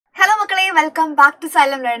welcome back to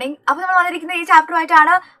Xylem Learning. Now, we will see this chapter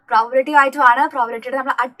probability. Probability is all topics. This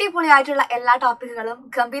chapter is topics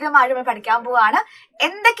exam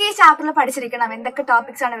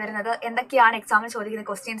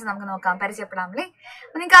questions.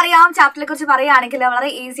 Chapter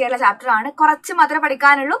easy chapter.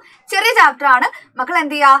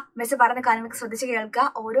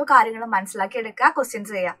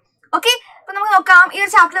 Questions. Okay, so we will see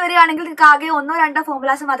this chapter. We will see the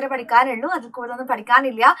formulas. We will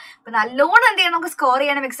score the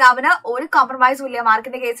exam. We compromise mark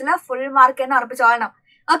in the case full mark.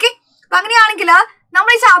 Okay, so we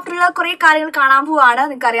will chapter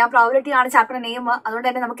probability chapter name.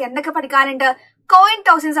 Coin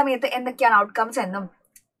tossing outcomes.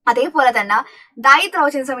 അതേപോലെ തന്നെ dye throw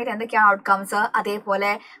ചെയ്യുന്ന സമയത്ത് എന്തൊക്കെയാണ് outcomes,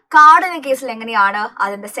 അതേപോലെ കാർഡിന്റെ കേസിൽ എങ്ങനെയാണ്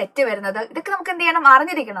അതിന്റെ സെറ്റ് വരുന്നത്, ഇതൊക്കെ നമുക്ക് എന്ത് ചെയ്യണം,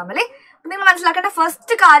 അറിഞ്ഞിരിക്കണം അല്ലേ. നിങ്ങൾ മനസ്സിലാക്കേണ്ട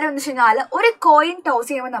ഫസ്റ്റ് കാര്യം എന്ന് വെച്ച് കഴിഞ്ഞാൽ ഒരു കോയിൻ ടോസ്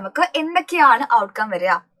ചെയ്യുമ്പോൾ നമുക്ക് എന്തൊക്കെയാണ് ഔട്ട്കം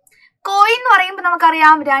വരിക. കോയിൻ എന്ന് പറയുമ്പോൾ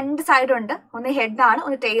നമുക്കറിയാം രണ്ട് സൈഡ് ഉണ്ട്, ഒന്ന് ഹെഡ് ആണ്,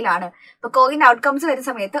 ഒന്ന് ടെയിൽ ആണ്. അപ്പൊ കോയിൻ ഔട്ട്കംസ് വരുന്ന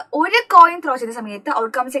സമയത്ത് ഒരു കോയിൻ ത്രോ ചെയ്യുന്ന സമയത്ത്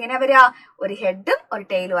ഔട്ട്കംസ് എങ്ങനെയാ വരിക, ഒരു ഹെഡും ഒരു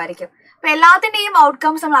ടെയിലും ആയിരിക്കും. അപ്പൊ എല്ലാത്തിന്റെയും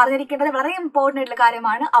ഔട്ട്കംസ് നമ്മൾ അറിഞ്ഞിരിക്കേണ്ടത് വളരെ ഇമ്പോർട്ടന്റ് ആയിട്ടുള്ള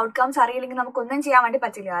കാര്യമാണ്. ഔട്ട്കംസ് അറിയില്ലെങ്കിൽ നമുക്കൊന്നും ചെയ്യാൻ വേണ്ടി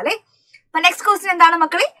പറ്റില്ല അല്ലേ. അപ്പൊ നെക്സ്റ്റ് ക്വസ്റ്റ്യൻ എന്താണ്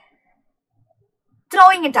മക്കളെ,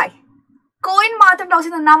 ത്രോയിങ് എ ഡൈ. കോയിൻ മാത്രം ടോസ്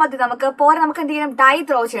ചെയ്ത് നിന്നാൽ മതി, നമുക്ക് പോരെ നമുക്ക് എന്ത് ചെയ്യണം, ഡൈ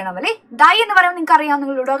ത്രോ ചെയ്യണം അല്ലേ. ഡൈ എന്ന് പറയുമ്പോൾ നിങ്ങൾക്ക് അറിയാം,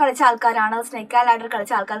 നിങ്ങൾ ലുഡോ കളിച്ച ആൾക്കാരാണ്, സ്നേക്ക് ആൻഡ് ലാഡർ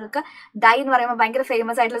കളിച്ച ആൾക്കാർക്ക് ഡൈ എന്ന് പറയുമ്പോൾ ഭയങ്കര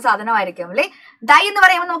ഫേമസ് ആയിട്ടുള്ള സാധനമായിരിക്കും അല്ലേ. ഡൈ എന്ന്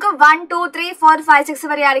പറയുമ്പോൾ നമുക്ക് 1 2 3 4 5 6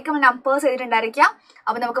 വരെ ആയിരിക്കും നമ്പേഴ്സ് ചെയ്തിട്ടുണ്ടായിരിക്കാം.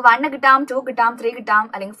 അപ്പൊ നമുക്ക് 1 കിട്ടാം, 2 കിട്ടാം, 3 കിട്ടാം,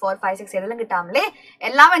 അല്ലെങ്കിൽ 4 5 6 ഏതെല്ലാം കിട്ടാം അല്ലേ.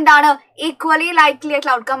 എല്ലാം എന്താണ്, ഈക്വലി ലൈക്ലി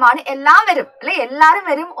ആയിട്ടുള്ള ഔട്ട്കം ആണ്. എല്ലാം വരും അല്ലെ, എല്ലാരും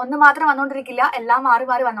വരും, ഒന്ന് മാത്രം വന്നോണ്ടിരിക്കില്ല, എല്ലാം മാറി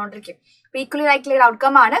മാറി വന്നോണ്ടിരിക്കും. ഈക്വലി ലൈക്ലി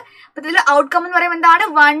ഔട്ട്കം ആണ്. അപ്പൊ ഇതിൽ ഔട്ട്കം എന്ന് പറയുമ്പോൾ എന്താണ്,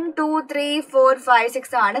 1 2 3 4 5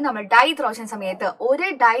 6 ആണ് നമ്മൾ ഡൈ ത്രോ ചെയ്യുന്ന സമയത്ത്, ഒരു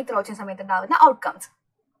ഡൈ ത്രോ ചെയ്യുന്ന സമയത്ത് ഉണ്ടാവുന്ന ഔട്ട്കംസ്.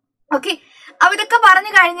 ഓക്കെ, അപ്പൊ ഇതൊക്കെ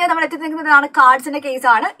പറഞ്ഞു കഴിഞ്ഞ് നമ്മൾ എത്തി നിൽക്കുന്നതാണ് കാർഡ്സിന്റെ കേസ്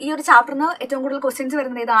ആണ്. ഈ ഒരു ചാപ്റ്ററിന് ഏറ്റവും കൂടുതൽ ക്വസ്റ്റ്യൻസ്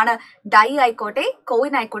വരുന്നത് ഇതാണ്, ഡൈ ആയിക്കോട്ടെ,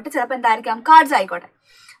 കോയിൻ ആയിക്കോട്ടെ, ചിലപ്പോൾ എന്തായിരിക്കാം കാർഡ്സ് ആയിക്കോട്ടെ.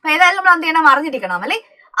 അപ്പൊ ഏതായാലും നമ്മൾ എന്ത് ചെയ്യണം, അറിഞ്ഞിരിക്കണം അല്ലെ.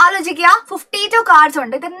 ആലോചിക്കുക, 52 കാർഡ്സ്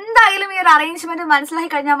ഉണ്ട്. ഇത് എന്തായാലും ഈ ഒരു അറേഞ്ച്മെന്റ്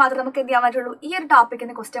മനസ്സിലാക്കി കഴിഞ്ഞാൽ മാത്രമേ നമുക്ക് എന്ത് ചെയ്യാൻ പറ്റുള്ളൂ, ഈ ഒരു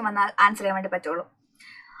ടോപ്പിക്കിന് ക്വസ്റ്റ്യൻ വന്നാൽ ആൻസർ ചെയ്യാൻ വേണ്ടി പറ്റുള്ളൂ.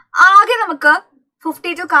 ആകെ നമുക്ക്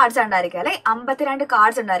 52 കാർഡ്സ് ഉണ്ടായിരിക്കും അല്ലെ, 52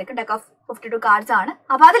 കാർഡ്സ് ഉണ്ടായിരിക്കും. ഡെക്ക് ഓഫ് 52 കാർഡ്സ് ആണ്.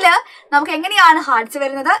 അപ്പൊ അതില് നമുക്ക് എങ്ങനെയാണ് ഹാർട്സ്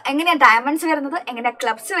വരുന്നത്, എങ്ങനെയാണ് ഡയമണ്ട്സ് വരുന്നത്, എങ്ങനെയാണ്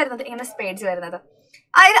ക്ലബ്സ് വരുന്നത്, എങ്ങനെ സ്പേഡ്സ് വരുന്നത്.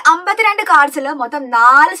 അതായത് 52 കാർഡ്സിൽ മൊത്തം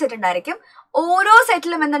 4 സെറ്റ് ഉണ്ടായിരിക്കും. ഓരോ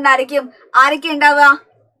സെറ്റിലും എന്തുണ്ടായിരിക്കും, ആരൊക്കെ ഉണ്ടാവുക,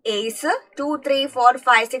 ഏസ് 2 3 4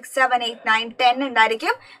 5 6 7 8 9 10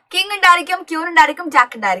 ഉണ്ടായിരിക്കും, കിങ് ഉണ്ടായിരിക്കും, ക്യൂൻ ഉണ്ടായിരിക്കും,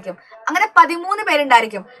 ജാക്ക് ഉണ്ടായിരിക്കും. അങ്ങനെ 13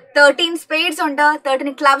 പേരുണ്ടായിരിക്കും. 13 സ്പേഡ്സ് ഉണ്ട്,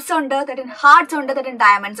 13 ക്ലബ്സ് ഉണ്ട്, 13 ഹാർട്സ് ഉണ്ട്, 13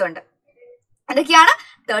 ഡയമണ്ട്സ് ഉണ്ട്. എന്തൊക്കെയാണ്,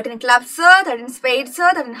 13 ക്ലബ്സ്, 13 സ്പേഡ്സ്,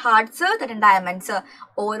 13 ഹാർട്സ്, 13 ഡയമണ്ട്സ്.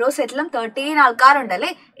 ഓരോ സെറ്റിലും 13 ആൾക്കാരുണ്ട്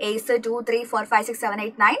അല്ലെ. Ace 2 3 4 5 6 7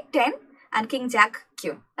 8 9 10 and king Jack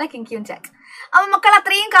queen അല്ലെ, കിങ് ക്യൂൻ ജാക്ക്. അപ്പൊ മക്കൾ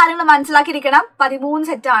അത്രയും കാര്യങ്ങൾ മനസ്സിലാക്കിയിരിക്കണം. 13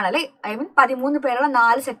 സെറ്റ് ആണ് അല്ലെ, ഐ മീൻ 13 പേരുള്ള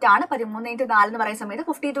 4 സെറ്റ് ആണ്. 13 × 4 എന്ന് പറയുന്ന സമയത്ത്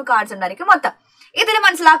 52 കാർഡ്സ് ഉണ്ടായിരിക്കും മൊത്തം. ഇതിൽ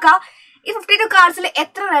മനസ്സിലാക്കുക, ഈ 52 കാർഡ്സിൽ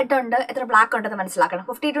എത്ര റെഡ് ഉണ്ട്, എത്ര ബ്ലാക്ക് ഉണ്ടെന്ന് മനസ്സിലാക്കണം.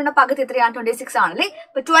 52 പകുതി എത്രയാണ്, 26 ആണല്ലേ.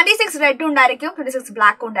 അപ്പൊ 26 റെഡും ഉണ്ടായിരിക്കും, 26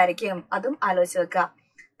 ബ്ലാക്കും ഉണ്ടായിരിക്കും. അതും ആലോചിച്ച് വെക്കുക.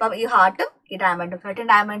 അപ്പം ഈ ഹാർട്ടും ഈ ഡയമണ്ടും 13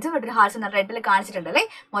 ഡയമണ്ട്സും 13 ഹാർട്സും റെഡിൽ കാണിച്ചിട്ടുണ്ട് അല്ലേ.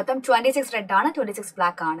 മൊത്തം 26 റെഡ് ആണ്, 26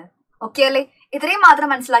 ബ്ലാക്ക് ആണ്. ഓക്കെ അല്ലേ, ഇത്രയും മാത്രം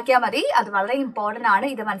മനസ്സിലാക്കിയാൽ മതി. അത് വളരെ ഇമ്പോർട്ടന്റ് ആണ്.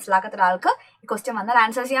 ഇത് മനസ്സിലാക്കാത്ത ഒരാൾക്ക് ഈ ക്വസ്റ്റ്യൻ വന്നാൽ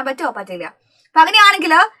ആൻസർ ചെയ്യാൻ പറ്റുമോ, പറ്റില്ല. അപ്പൊ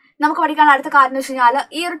അങ്ങനെയാണെങ്കിൽ നമുക്ക് പഠിക്കാനുള്ള അടുത്ത കാര്യം എന്ന് വെച്ച് കഴിഞ്ഞാൽ,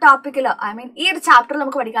 ഈ ഒരു ടോപ്പിക്കിൽ ഐ മീൻ ഈ ഒരു ചാപ്റ്ററിൽ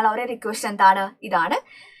നമുക്ക് പഠിക്കാനുള്ള ഒരേ ഇക്വേഷൻ എന്താണ്, ഇതാണ്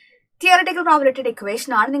തിയററ്റിക്കൽ പ്രോബബിലിറ്റിയുടെ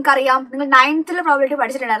ഇക്വേഷൻ ആണ്. നിങ്ങൾക്ക് അറിയാം, നിങ്ങൾ 9th പ്രോബബിലിറ്റി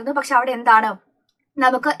പഠിച്ചിട്ടുണ്ടായിരുന്നു. പക്ഷെ അവിടെ എന്താണ്,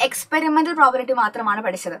 നമുക്ക് എക്സ്പെരിമെന്റൽ പ്രോബബിലിറ്റി മാത്രമാണ്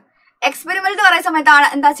പഠിച്ചത്. എക്സ്പെരിമെന്റ് എന്ന് പറയുന്ന സമയത്താണ്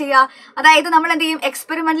എന്താ ചെയ്യുക, അതായത് നമ്മൾ എന്ത് ചെയ്യും,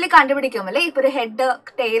 എക്സ്പെരിമെന്റലി കണ്ടുപിടിക്കും അല്ലെ. ഇപ്പൊ ഒരു ഹെഡ്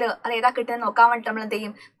ടെയിൽ അത് ഏതാ കിട്ടുന്നത് നോക്കാൻ വേണ്ടി നമ്മൾ എന്ത്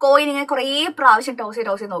ചെയ്യും, കോയിൻ ഇങ്ങനെ കുറെ പ്രാവശ്യം ടോസ്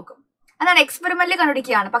ചെയ്ത് നോക്കും. അതാണ് എക്സ്പെരിമെന്റലി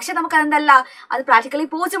കണ്ടുപിടിക്കുകയാണ്. പക്ഷെ നമുക്ക് അതെന്തല്ല, അത് പ്രാക്ടിക്കലി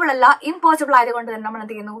പോസിബിൾ അല്ല, ഇമ്പോസിബിൾ ആയതുകൊണ്ട് തന്നെ നമ്മൾ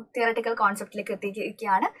എന്ത് ചെയ്യുന്നു, തിയററ്റിക്കൽ കോൺസെപ്റ്റിലേക്ക്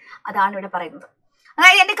എത്തിയിരിക്കുകയാണ്. അതാണ് ഇവിടെ പറയുന്നത്.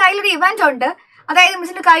 അതായത് എന്റെ കയ്യിലൊരു ഇവന്റ് ഉണ്ട്. അതായത്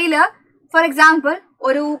മിസ്സിന്റെ കയ്യില് ഫോർ എക്സാമ്പിൾ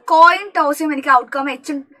ഒരു കോയിൻ ടോസ് ചെയ്യുമ്പോൾ എനിക്ക് ഔട്ട്കം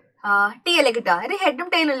എച്ചും ടി അല്ലേ കിട്ടുക, അതായത് ഹെഡും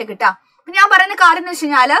ടെയിലും അല്ലേ കിട്ടുക. അപ്പൊ ഞാൻ പറയുന്ന കാര്യം എന്ന് വെച്ച്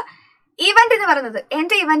കഴിഞ്ഞാല്, ഇവന്റ് എന്ന് പറയുന്നത്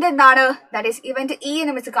എന്റെ ഇവന്റ് എന്താണ്, ദാറ്റ് ഈസ് ഇവന്റ് ഇ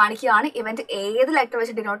എന്ന് മിസ് കാണിക്കുകയാണ്. ഇവന്റ് ഏത് ലെറ്റർ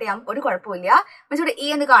വെച്ച് ഡിനോട്ട് ചെയ്യാം, ഒരു കുഴപ്പമില്ല. മിസ് ഇവിടെ ഇ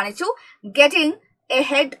എന്ന് കാണിച്ചു. ഗെറ്റിംഗ് എ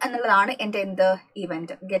ഹെഡ് എന്നുള്ളതാണ് എന്റെ എന്ത്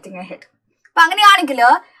ഇവന്റ്, ഗെറ്റിംഗ് എ ഹെഡ്. അപ്പൊ അങ്ങനെയാണെങ്കിൽ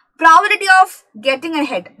probability of getting a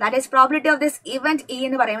head, that is probability of this event E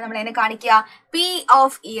എന്ന് പറയുമ്പോൾ നമ്മൾ എന്നെ കാണിക്കുക, P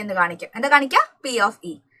of E എന്ന് കാണിക്കുക. എന്താ കാണിക്കുക, P of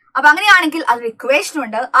E. അപ്പൊ അങ്ങനെയാണെങ്കിൽ അതൊരു ഇക്വേഷൻ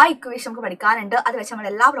ഉണ്ട്. ആ ഇക്വേഷൻ നമുക്ക് പഠിക്കാനുണ്ട്. അത് വെച്ച് നമ്മൾ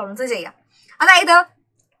എല്ലാ പ്രോബ്ലംസും ചെയ്യാം. അതായത്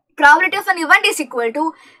probability of an event is equal to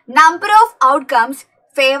number of outcomes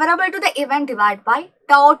favorable to the event divided by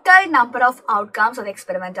total number of outcomes of the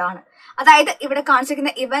experiment ആണ്. അതായത് ഇവിടെ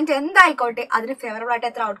കാണിച്ചിരിക്കുന്ന ഇവന്റ് എന്തായിക്കോട്ടെ അതിന് ഫേവറബിൾ ആയിട്ട്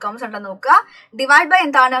എത്ര ഔട്ട്കംസ് ഉണ്ടെന്ന് നോക്കുക. ഡിവൈഡ് ബൈ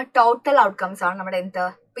എന്താണ്, ടോട്ടൽ ഔട്ട്കംസ് ആണ് നമ്മുടെ എന്ത്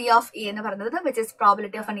പി ഓഫ് ഇ എന്ന് പറയുന്നത്, which is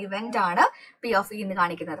probability of N event ആണ് പി ഓഫ് ഇ എന്ന്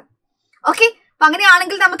കാണിക്കുന്നത്. ഓക്കെ, അപ്പൊ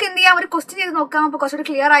അങ്ങനെയാണെങ്കിൽ നമുക്ക് എന്ത് ചെയ്യാം, ഒരു ക്വസ്റ്റ്യൻ ചെയ്ത് നോക്കാം. അപ്പൊ കുറച്ചുകൂടി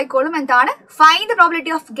ക്ലിയർ ആയിക്കോളും. എന്താണ്, find the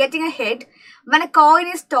probability of getting A head when A coin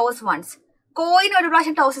is toss once. Coin ഒരു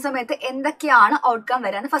പ്രാവശ്യം ടോസ് സമയത്ത് എന്തൊക്കെയാണ് ഔട്ട്കം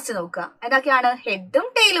വരാന്ന് ഫസ്റ്റ് നോക്കുക. എന്തൊക്കെയാണ്, ഹെഡും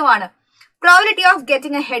ടെയിലും ആണ്. Probability of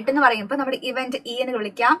getting A head എന്ന് പറയുമ്പോൾ നമ്മുടെ ഇവന്റ് ഇ എന്ന്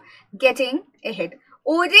വിളിക്കാം. ഗെറ്റിംഗ് എ ഹെഡ്,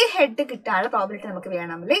 ഒരു ഹെഡ് കിട്ടാനുള്ള പ്രോബിലിറ്റി നമുക്ക്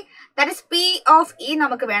വേണം അല്ലേ. That is P of E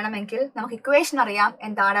നമുക്ക് വേണമെങ്കിൽ നമുക്ക് ഇക്വേഷൻ അറിയാം.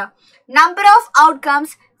 എന്താണ്, number of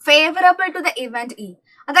outcomes favourable to the event E.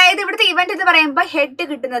 അതായത് ഇവിടുത്തെ ഇവന്റ് എന്ന് പറയുമ്പോൾ ഹെഡ്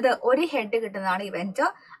കിട്ടുന്നത്, ഒരു ഹെഡ് കിട്ടുന്നതാണ് ഇവന്റ്.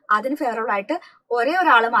 അതിന് ഫേവറബിൾ ആയിട്ട് ഒരേ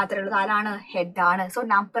ഒരാൾ മാത്രമേ ഉള്ളൂ, ആരാണ്, ഹെഡ് ആണ്. So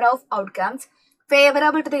number of outcomes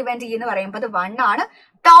favourable to the event E എന്ന് പറയുമ്പോൾ അത് 1 ആണ്.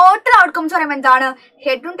 ടോട്ടൽ ഔട്ട്കംസ് പറയുമ്പോൾ എന്താണ്,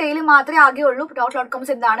 ഹെഡും ടെയിലും മാത്രമേ ആകെ ഉള്ളൂ. ടോട്ടൽ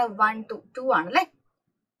ഔട്ട്കംസ് എന്താണ്, 1 2 ആണ് അല്ലെ.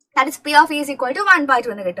 That is P of E is equal to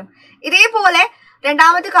 1/2 എന്ന് കിട്ടും. ഇതേപോലെ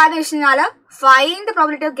രണ്ടാമത്തെ കാര്യം വെച്ച് കഴിഞ്ഞാൽ find the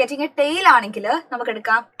probability of getting A tail ആണെങ്കിൽ നമുക്ക്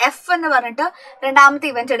എടുക്കാം എഫ് എന്ന് പറഞ്ഞിട്ട് രണ്ടാമത്തെ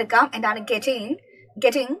ഇവന്റ് എടുക്കാം. എന്താണ്,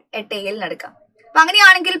 ഗെറ്റിംഗ് എ ടെയിൽ എടുക്കാം. അപ്പൊ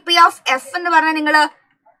അങ്ങനെയാണെങ്കിൽ പി ഓഫ് എഫ് എന്ന് പറഞ്ഞാൽ നിങ്ങൾ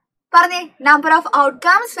പറഞ്ഞേ, number of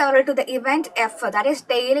outcomes favourable to the event F. That is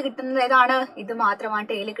tail കിട്ടുന്നത് ഏതാണ്, ഇത് മാത്രമാണ്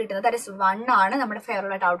ടെയിൽ കിട്ടുന്നത്. ദാറ്റ് ഇസ് 1 ആണ് നമ്മുടെ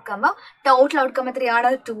ഫേവറബിൾ ആയിട്ട് ഔട്ട്കം. ടോട്ടൽ ഔട്ട്കം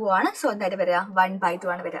എത്രയാണ്, 2 ആണ്. സോ എന്തായിട്ട് വരിക, 1/2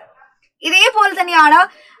 ആണ് വരിക. ഇതേപോലെ തന്നെയാണ്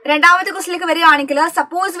രണ്ടാമത്തെ ക്വസ്റ്റിലേക്ക് വരികയാണെങ്കിൽ,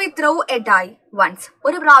 suppose V throw a die once.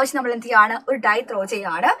 ഒരു പ്രാവശ്യം നമ്മൾ എന്ത് ചെയ്യാണ്, ഒരു ഡൈ ത്രോ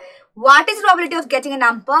ചെയ്യാണ്. What is probability of getting A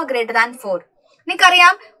number greater than 4?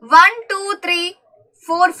 നിങ്ങൾക്കറിയാം 1 2 3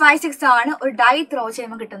 4 5 6 ആണ് ഒരു ഡൈ ത്രോ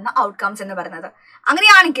ചെയ്യുമ്പോൾ കിട്ടുന്ന ഔട്ട്കംസ് എന്ന് പറയുന്നത്.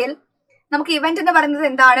 അങ്ങനെയാണെങ്കിൽ നമുക്ക് ഇവന്റ് എന്ന് പറയുന്നത്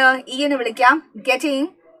എന്താണ്, ഇ എന്ന് വിളിക്കാം. Getting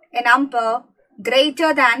A number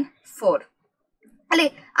greater than 4 അല്ലെ.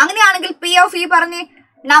 അങ്ങനെയാണെങ്കിൽ പി ഓഫ് ഇ പറഞ്ഞ്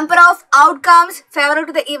number of outcomes favourable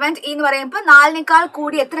to the event E എന്ന് പറയുമ്പോൾ 4നേക്കാൾ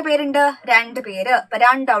കൂടി എത്ര പേരുണ്ട്, 2 പേര്. അപ്പൊ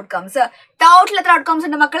 2 ഔട്ട്കംസ്. ടോട്ടൽ എത്ര ഔട്ട്കംസ്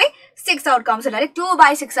ഉണ്ട് മക്കളെ, 6 ഔട്ട്കംസ് ഉണ്ട്. അല്ലെങ്കിൽ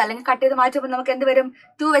 2/6 അല്ലെങ്കിൽ കട്ട് ചെയ്ത് മാറ്റുമ്പോൾ നമുക്ക് എന്ത് വരും,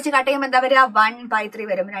 2 വെച്ച് കട്ട് ചെയ്യുമ്പോൾ എന്താ വരിക, 1/3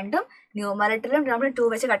 വരും. രണ്ടും ന്യൂമറേറ്ററിലും നമ്മൾ 2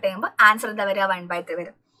 വെച്ച് കട്ട് ചെയ്യുമ്പോൾ ആൻസർ എന്താ വരിക, 1/3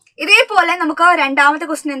 വരും. ഇതേപോലെ നമുക്ക് രണ്ടാമത്തെ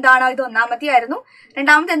ക്വസ്റ്റ്യൻ എന്താണ്, ഇത് ഒന്നാമത്തെ ആയിരുന്നു.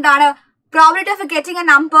 രണ്ടാമത്തെ എന്താണ്, probability of getting A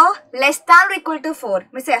number less than or equal to 4.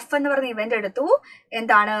 Miss F എന്ന് പറഞ്ഞ ഇവന്റ് എടുത്തു.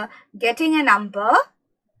 എന്താണ്, getting A number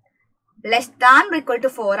less than or equal to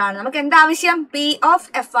 4 ആണ്. നമുക്ക് എന്താ ആവശ്യം, പി ഓഫ്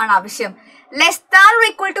എഫ് ആണ് ആവശ്യം. Less than or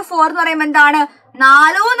equal to 4 എന്ന് പറയുമ്പോൾ എന്താണ്,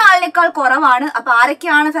 4നേക്കാൾ കുറവാണ്. അപ്പൊ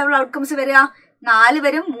ആരൊക്കെയാണ് ഫേവറബിൾ ഔട്ട്കംസ് വരിക, 4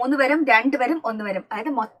 വരും, 3 വരും, 2 വരും, 1 വരും.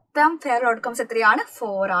 അതായത് മൊത്തം ഫേവറബിൾ ഔട്ട്കംസ് എത്രയാണ്,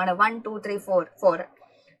 4 ആണ്. 1 2 3 4.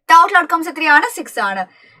 ടോട്ടൽ ഔട്ട്കംസ് എത്രയാണ്, 6 ആണ്.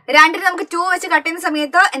 രണ്ടിന് നമുക്ക് 2 വെച്ച് കട്ട് ചെയ്യുന്ന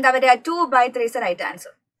സമയത്ത് എന്താ വരിക, 2/3 is the right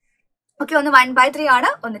answer. Okay, ഒന്ന് 1/3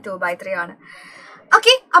 ആണ്, ഒന്ന് 2/3 ആണ്.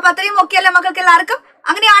 ഓക്കെ, അപ്പൊ അത്രയും ഓക്കെ അല്ലേ മക്കൾക്ക് എല്ലാവർക്കും?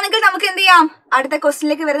 അങ്ങനെയാണെങ്കിൽ നമുക്ക് എന്ത് ചെയ്യാം, അടുത്ത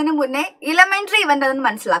ക്വസ്റ്റിനിലേക്ക് വരുന്നതിന് മുന്നേ ഇലമെന്ററി ഇവന്റ് അതൊന്ന്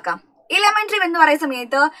മനസ്സിലാക്കാം. ഇലമെന്ററി ഇവന്റ് എന്ന് പറയുന്ന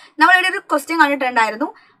സമയത്ത് നമ്മൾ ഇവിടെ ഒരു ക്വസ്റ്റ്യൻ കണ്ടിട്ടുണ്ടായിരുന്നു,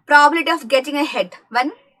 probability of getting A head when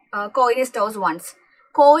coin is toss once.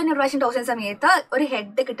 Coin ഒരു പ്രാവശ്യം ടോസ് ചെയ്യുന്ന സമയത്ത് ഒരു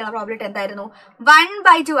ഹെഡ് കിട്ടുന്ന പ്രോബിലിറ്റി എന്തായിരുന്നു,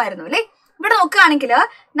 1/2 ആയിരുന്നു അല്ലേ. ഇവിടെ നോക്കുകയാണെങ്കിൽ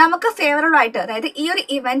നമുക്ക് ഫേവറബിൾ ആയിട്ട്, അതായത് ഈ ഒരു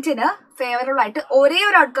ഇവന്റിന് ഫേവറബിൾ ആയിട്ട് ഒരേ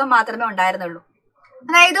ഒരു ഔട്ട്കം മാത്രമേ ഉണ്ടായിരുന്നുള്ളൂ.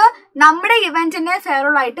 അതായത് നമ്മുടെ ഇവന്റിന്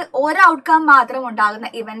ഫേവറബിൾ ആയിട്ട് ഒരു ഔട്ട്കം മാത്രം ഉണ്ടാകുന്ന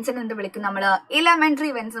ഇവന്റ്സിന് എന്ത് വിളിക്കും, നമ്മൾ ഇലമെന്ററി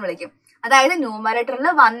ഇവന്റ്സ് എന്ന് വിളിക്കും. അതായത് ന്യൂമറേറ്ററിൽ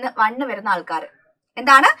 1 വരുന്ന ആൾക്കാർ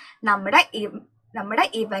എന്താണ്, നമ്മുടെ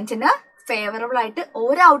ഇവന്റിന് ഫേവറബിൾ ആയിട്ട്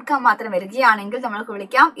ഒരു ഔട്ട്കം മാത്രം വരികയാണെങ്കിൽ നമ്മൾക്ക്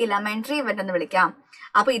വിളിക്കാം ഇലമെന്ററി ഇവന്റ് എന്ന് വിളിക്കാം.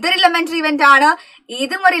 അപ്പൊ ഇതൊരു ഇലമെന്ററി ഇവന്റ് ആണ്,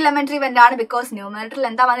 ഇതും ഒരു ഇലമെന്ററി ഇവന്റ് ആണ്. ബിക്കോസ് ന്യൂമറേറ്ററിൽ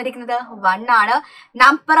എന്താ വന്നിരിക്കുന്നത്, 1 ആണ്.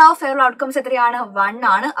 നമ്പർ ഓഫ് ഫേവറബിൾ ഔട്ട്കംസ് എത്രയാണ്, 1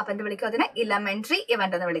 ആണ്. അപ്പൊ എന്ത് വിളിക്കും, അതിനെ ഇലമെന്ററി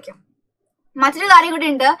ഇവന്റ് എന്ന് വിളിക്കും. മറ്റൊരു കാര്യം കൂടി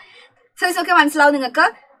ഉണ്ട്, ഒക്കെ മനസ്സിലാവും നിങ്ങൾക്ക്.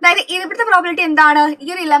 അതായത് ഇവിടുത്തെ പ്രോബിലിറ്റി എന്താണ്, ഈ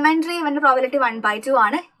ഒരു ഇലമെന്ററി ഇവന്റ് പ്രോബിലിറ്റി 1/2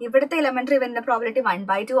 ആണ്. ഇവിടുത്തെ ഇലമെന്ററി ഇവന്റ് പ്രോബിലിറ്റി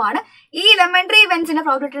 1/2 ആണ്. ഈ ഇലമെന്ററി ഇവന്റ്സിന്റെ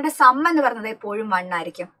പ്രോബിലിറ്റിയുടെ സം എന്ന് പറയുന്നത് എപ്പോഴും 1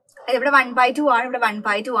 ആയിരിക്കും. ഇവിടെ 1/2 ആണ്, ഇവിടെ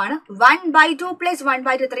 1/2 ആണ്. 1/2 +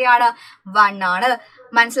 1/2 എത്രയാണ്, 1 ആണ്.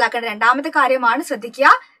 മനസ്സിലാക്കേണ്ട രണ്ടാമത്തെ കാര്യമാണ്, ശ്രദ്ധിക്കുക.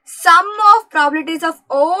 Some of probabilities of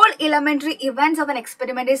all ഇലമെന്ററി events of N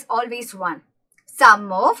experiment is always 1. Some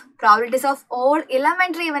of probabilities of all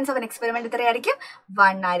ഇലമെന്ററി events of N experiment എത്രയായിരിക്കും,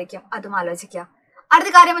 1 ആയിരിക്കും. അതും ആലോചിക്കുക. അടുത്ത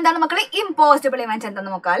കാര്യം എന്താണ് മക്കളെ, ഇമ്പോസിബിൾ ഇവന്റ്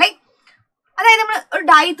എന്താണെന്ന് നോക്കാം അല്ലെ. അതായത് നമ്മൾ ഒരു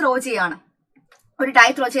ഡൈ ത്രോ ചെയ്യാണ്. ഒരു ഡൈ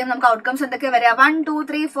ത്രോ ചെയ്യുമ്പോൾ നമുക്ക് ഔട്ട്കംസ് എന്തൊക്കെ വരിക, 1 2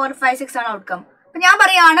 3 4 5 6 ആണ് ഔട്ട്കം. അപ്പൊ ഞാൻ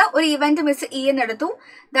പറയാണ്, ഒരു ഇവന്റ് മിസ് ഇ എന്ന് എടുത്തു.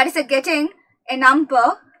 That is getting A number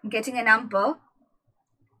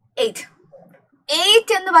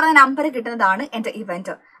 8 എന്ന് പറഞ്ഞ നമ്പർ കിട്ടുന്നതാണ് എന്റെ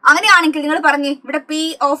ഇവന്റ്. അങ്ങനെയാണെങ്കിൽ നിങ്ങൾ പറഞ്ഞേ, ഇവിടെ പി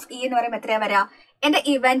ഓഫ് ഇ എന്ന് പറയുമ്പോൾ എത്രയാ വരാ, എന്റെ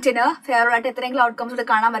ഇവന്റിന് ഫേവറബിൾ ആയിട്ട് എത്രയെങ്കിലും ഔട്ട്കംസ് ഇവിടെ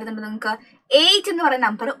കാണാൻ വരുന്നുണ്ട് നിങ്ങൾക്ക്. 8 എന്ന് പറയുന്ന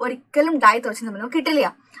നമ്പർ ഒരിക്കലും ഡൈ തുറച്ച് നമുക്ക് കിട്ടില്ല.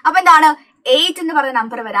 അപ്പൊ എന്താണ്, 8 എന്ന് പറയുന്ന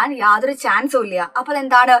നമ്പർ വരാൻ യാതൊരു ചാൻസും ഇല്ല. അപ്പൊ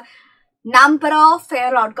എന്താണ്, നമ്പർ ഓഫ്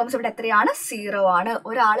ഫെയർ ഔട്ട്കംസ് ഇവിടെ എത്രയാണ്? 0 ആണ്.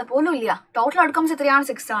 ഒരാള് പോലും ഇല്ല. ടോട്ടൽ ഔട്ട്കംസ് എത്രയാണ്?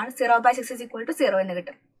 6 ആണ്. 0/6 = 0 എന്ന്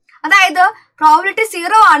കിട്ടും. അതായത് പ്രോബിലിറ്റി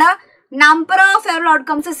 0 ആണ്. നമ്പർ ഓഫ് ഫെയർ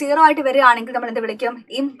ഔട്ട്കംസ് 0 ആയിട്ട് വരികയാണെങ്കിൽ നമ്മൾ എന്ത് വിളിക്കും?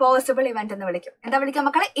 ഇംപോസിബിൾ ഇവന്റ് എന്ന് വിളിക്കും. എന്താ വിളിക്കാം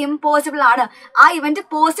മക്കളെ? ഇംപോസിബിൾ ആണ്. ആ ഇവന്റ്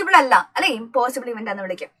പോസിബിൾ അല്ല, അല്ലെ? ഇംപോസിബിൾ ഇവന്റ് എന്ന്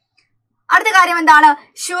വിളിക്കും. അടുത്ത കാര്യം എന്താണ്?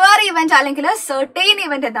 ഷുവർ ഇവന്റ് അല്ലെങ്കിൽ സെർട്ടൈൻ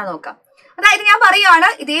ഇവന്റ് എന്താ നോക്കാം. അതായത് ഞാൻ പറയുകയാണ്,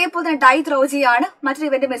 ഇതേപോലെ തന്നെ ഡൈ ത്രോ ചെയ്യാണ്, മറ്റൊരു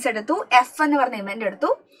ഇവന്റ് മിസ് എടുത്തു, എഫ് എന്ന് പറഞ്ഞ ഇവന്റ് എടുത്തു.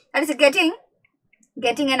 That is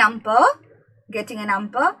getting A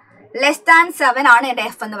number less than 7 ആണ് എന്റെ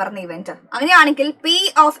എഫ് എന്ന് പറഞ്ഞ ഇവന്റ്. അങ്ങനെയാണെങ്കിൽ പി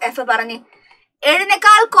ഓഫ് എഫ് പറഞ്ഞ്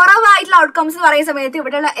 7നേക്കാൾ കുറവായിട്ടുള്ള ഔട്ട്കംസ് പറയുന്ന സമയത്ത്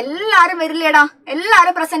ഇവിടെയുള്ള എല്ലാവരും വരില്ലേടാ?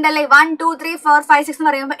 എല്ലാവരും പ്രസന്റ് അല്ലേ? 1 2 3 4 5 6 എന്ന്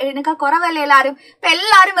പറയുമ്പോൾ 7നേക്കാൾ കുറവല്ലേ എല്ലാവരും? ഇപ്പൊ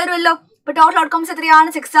എല്ലാവരും വരുമല്ലോ. ഇപ്പൊ ടോട്ടൽ ഔട്ട്കംസ് എത്രയാണ്?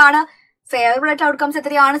 6 ആണ്. ഫേവറബിൾ ആയിട്ടുള്ള ഔട്ട്കംസ്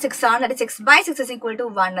എത്രയാണ്? 6 ആണ്. 6/6 =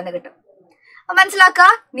 1 എന്ന് കിട്ടും. അപ്പൊ മനസ്സിലാക്കുക,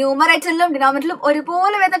 ന്യൂമറേറ്ററിലും ഡിനോമിനേറ്ററിലും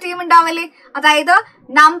ഒരുപോലെ വരുന്ന ടീം ഉണ്ടാവില്ലേ? അതായത്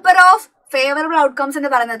നമ്പർ ഓഫ് ഫേവറബിൾ ഔട്ട്കംസ് എന്ന്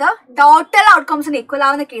പറയുന്നത് ടോട്ടൽ ഔട്ട്കംസിന് ഈക്വൽ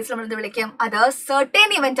ആവുന്ന കേസിൽ നമ്മൾ എന്ത് വിളിക്കും? അത് സെർട്ടൈൻ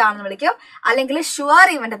ഇവന്റ് ആണെന്ന് വിളിക്കും, അല്ലെങ്കിൽ ഷുവർ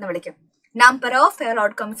ഇവന്റ് എന്ന് വിളിക്കും. നമ്പർ ഓഫ് ഫെയർ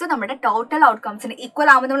ഔട്ട്കംസ് നമ്മുടെ ടോട്ടൽ ഔട്ട്കംസിന്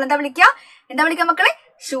ഈക്വൽ ആവുന്ന നമ്മൾ എന്താ വിളിക്കുക മക്കളെ?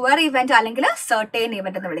 ഷുവർ ഇവന്റ് അല്ലെങ്കിൽ സെർട്ടൈൻ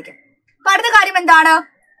ഇവന്റ് എന്ന് വിളിക്കും. അപ്പൊ അടുത്ത കാര്യം എന്താണ്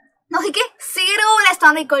നോക്കിക്കേ? 0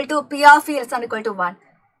 ≤ P of E ≤ 1.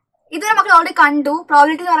 ഇത് നമ്മൾ ഓൾറെഡി കണ്ടു.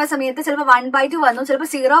 പ്രോബിലിറ്റി എന്ന് പറയുന്ന സമയത്ത് ചിലപ്പോൾ 1/2 വന്നു, ചിലപ്പോൾ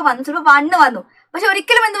 0 വന്നു, ചിലപ്പോൾ 1 വന്നു. പക്ഷെ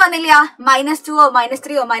ഒരിക്കലും എന്ത് വന്നില്ല? -2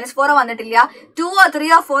 -3 -4 വന്നിട്ടില്ല, 2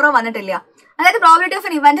 3 4 വന്നിട്ടില്ല. അതായത് പ്രോബിലിറ്റി ഓഫ്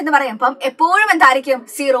എൻ ഇവന്റ് എന്ന് പറയുമ്പോൾ എപ്പോഴും എന്തായിരിക്കും?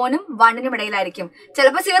 0നും 1നും ഇടയിലായിരിക്കും.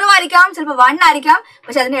 ചിലപ്പോൾ 0 ആയിരിക്കാം, ചിലപ്പോൾ 1 ആയിരിക്കാം,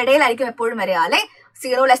 പക്ഷെ അതിന്റെ ഇടയിലായിരിക്കും എപ്പോഴും വരിക, അല്ലെ?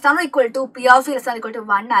 0 ≤ P of E ≤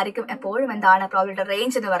 1 ആയിരിക്കും എപ്പോഴും എന്താണ് പ്രോബിലിറ്റി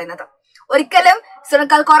റേഞ്ച് എന്ന് പറയുന്നത്. ഒരിക്കലും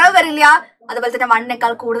 0നേക്കാൾ കുറവ് വരില്ല, അതുപോലെ തന്നെ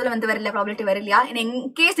 1നേക്കാൾ കൂടുതലും എന്ത് വരില്ല? പ്രോബിലിറ്റി വരില്ല. ഇനി ഇൻ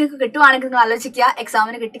കേസ് നിങ്ങൾക്ക് കിട്ടുവാണെങ്കിൽ നിങ്ങൾ ആലോചിക്കുക,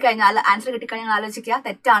 എക്സാമിന് കിട്ടിക്കഴിഞ്ഞാൽ ആൻസർ കിട്ടിക്കഴിഞ്ഞാൽ ആലോചിക്കുക,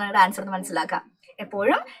 തെറ്റാണ് ഇവിടെ ആൻസർ എന്ന് മനസ്സിലാക്കുക.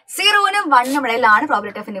 എപ്പോഴും 0നും 1നും ഇടയിലാണ്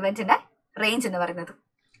പ്രോബിലിറ്റി ഓഫ് ഇവന്റിന്റെ റേഞ്ച് എന്ന് പറയുന്നത്.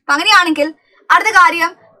 അപ്പൊ അങ്ങനെയാണെങ്കിൽ അടുത്ത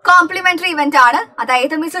കാര്യം കോംപ്ലിമെന്ററി ഇവന്റ് ആണ്.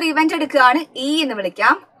 അതായത് മിസ് ഒരു ഇവന്റ് എടുക്കുകയാണ്, ഇ എന്ന്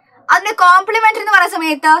വിളിക്കാം. അതിന് കോംപ്ലിമെന്ററി എന്ന് പറയുന്ന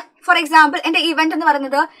സമയത്ത് ഫോർ എക്സാമ്പിൾ എന്റെ ഇവന്റ് എന്ന്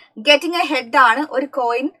പറയുന്നത് ഗെറ്റിംഗ് എ ഹെഡ് ആണ്. ഒരു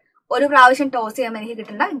കോയിൻ ഒരു പ്രാവശ്യം ടോസ് ചെയ്യുമ്പോൾ എനിക്ക്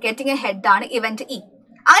കിട്ടുന്ന ഗെറ്റിംഗ് എ ഹെഡ് ആണ് ഇവന്റ് ഇ.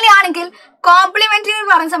 അങ്ങനെയാണെങ്കിൽ കോംപ്ലിമെന്ററി എന്ന്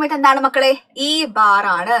പറയുന്ന സമയത്ത് എന്താണ് മക്കളെ? ഇ ബാർ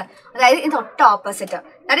ആണ്. അതായത് ഇത് ഒട്ട opposite,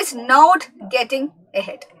 that is not getting A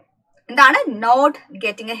head. എന്താണ്? നോട്ട്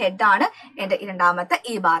ഗെറ്റിംഗ് എ ഹെഡ് ആണ് എന്റെ രണ്ടാമത്തെ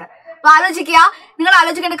ഇ ബാർ. അപ്പൊ ആലോചിക്കുക, നിങ്ങൾ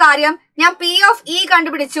ആലോചിക്കേണ്ട കാര്യം, ഞാൻ പി ഓഫ് ഇ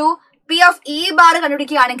കണ്ടുപിടിച്ചു, P of E bar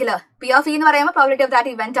കണ്ടുപിടിക്കുകയാണെങ്കിൽ P of E എന്ന് പറയുമ്പോൾ പ്രോബിലിറ്റി ഓഫ്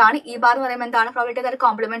ദാറ്റ് ഇവന്റ് ആണ്, ഇ ബാർ എന്ന് പറയുമ്പോൾ എന്താണ്? Probability of that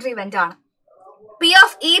complementary event ആണ്. P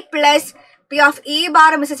of E plus P of E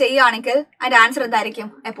bar miss ചെയ്യുകയാണെങ്കിൽ അതിന്റെ ആൻസർ എന്തായിരിക്കും?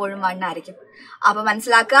 എപ്പോഴും 1 ആയിരിക്കും. അപ്പൊ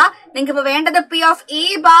മനസ്സിലാക്കുക, നിങ്ങൾക്ക് ഇപ്പൊ വേണ്ടത് പി ഓഫ് ഇ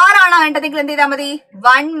ബാർ ആണ് വേണ്ടതെങ്കിൽ എന്ത് ചെയ്താൽ മതി?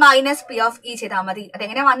 1 - P of E ചെയ്താൽ മതി.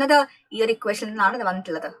 അതെങ്ങനെ വന്നത്? ഈ ഒരു ഇക്വേഷനിൽ നിന്നാണ് ഇത്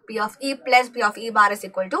വന്നിട്ടുള്ളത്. P of E plus P of E bar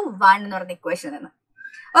 = 1 എന്ന് പറഞ്ഞ ഇക്വേഷനിൽ നിന്ന്.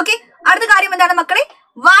 ഓക്കെ, അടുത്ത കാര്യം എന്താണ് മക്കളെ?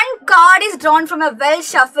 1 card is drawn from a well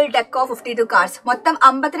shuffled deck of 52 cards. മൊത്തം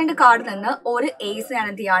 52 കാർഡിൽ നിന്ന് ഒരു ഏസ് ഞാൻ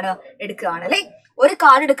എന്ത് ചെയ്യാണ്? എടുക്കുകയാണ്, അല്ലെ? ഒരു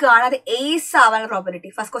കാർഡ് എടുക്കുകയാണ്, അത് ഏസ് ആവാനുള്ള പ്രോബിലിറ്റി.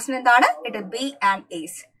 ഫസ്റ്റ് ക്വസ്റ്റൻ എന്താണ്? It be and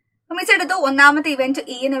ace. Miss എടുത്തു ഒന്നാമത്തെ ഇവന്റ്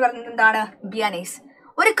ഇ എന്ന് പറയുന്നത് എന്താണ്? B and ace.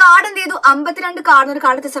 ഒരു കാർഡ് എന്ത് ചെയ്തു? 52 കാർഡ് ഒരു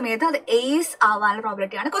കാർഡ് എടുത്ത സമയത്ത് അത് ഏസ് ആവാനുള്ള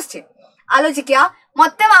പ്രോബിലിറ്റി ആണ് ക്വസ്റ്റ്യൻ. ആലോചിക്കുക,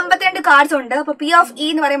 മൊത്തം 52 കാർഡ്സ് ഉണ്ട്. അപ്പൊ പി ഓഫ് ഇ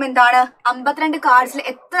എന്ന് പറയുമ്പോൾ എന്താണ്? 52 കാർഡ്സിൽ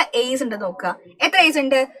എത്ര ഏസ് ഉണ്ട് നോക്കുക. എത്ര ഏസ്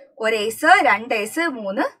ഉണ്ട്? 1 ഏസ്, 2 ഏസ്,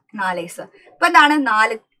 3 4 ഏസ്. അപ്പൊ എന്താണ്?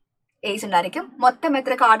 4 ഏസ് ഉണ്ടായിരിക്കും. മൊത്തം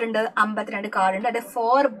എത്ര കാർഡ് ഉണ്ട്? 52 കാർഡ് ഉണ്ട്. അത്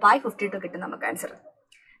 4/52 കിട്ടും നമുക്ക് ആൻസർ.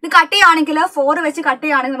 ഇത് കട്ട് ചെയ്യുകയാണെങ്കിൽ 4 വെച്ച് കട്ട്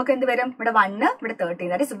ചെയ്യുകയാണെങ്കിൽ നമുക്ക് എന്ത് വരും? ഇവിടെ 1, ഇവിടെ 13,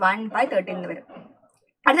 ദാറ്റ് ഈസ് 1/13 എന്ന് വരും.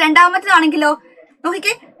 അത് രണ്ടാമത്തേതാണെങ്കിലോ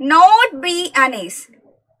നോക്കിക്കേ, നോട്ട് ബി ആൻഡ് ഏസ്.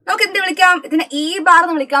 നമുക്ക് എന്ത് വിളിക്കാം? ഇതിനെ ഇ ബാർ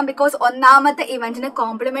എന്ന് വിളിക്കാം, ബിക്കോസ് ഒന്നാമത്തെ ഇവന്റിന്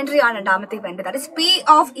കോംപ്ലിമെന്ററി ആണ് രണ്ടാമത്തെ event. That is P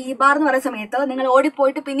of E bar എന്ന് പറയുന്ന സമയത്ത് നിങ്ങൾ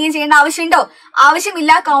ഓടിപ്പോയിട്ട് പിന്നെയും ചെയ്യേണ്ട ആവശ്യമുണ്ടോ?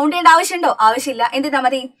 ആവശ്യമില്ല. കൗണ്ട് ചെയ്യേണ്ട ആവശ്യമുണ്ടോ? ആവശ്യമില്ല. എന്ത് ചെയ്താൽ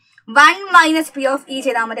മതി? 1 - P of E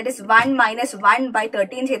ചെയ്താൽ മതി. ദാറ്റ് ഇസ് 1 -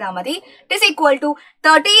 1/13 ചെയ്താൽ മതി. It is equal to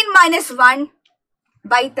 13 -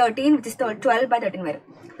 1/13 which is 12/13 വരും.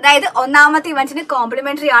 അതായത് ഒന്നാമത്തെ ഇവന്റിന്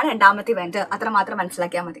കോംപ്ലിമെന്ററി ആണ് രണ്ടാമത്തെ ഇവന്റ്. അത്ര മാത്രം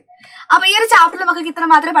മനസ്സിലാക്കിയാൽ മതി. അപ്പൊ ഈ ഒരു ചാപ്റ്ററിൽ നമുക്ക് ഇത്ര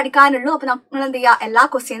മാത്രമേ പഠിക്കാനുള്ളൂ. അപ്പൊ നമ്മൾ എന്ത് ചെയ്യുക? എല്ലാ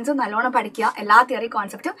ക്വസ്റ്റ്യൻസും നല്ലോണം പഠിക്കുക, എല്ലാ തിയറി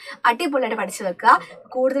കോൺസെപ്റ്റും അടിപൊളിയായിട്ട് പഠിച്ചു വെക്കുക.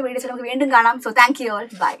 കൂടുതൽ വീഡിയോസ് നമുക്ക് വീണ്ടും കാണാം. So thank you all,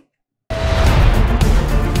 by.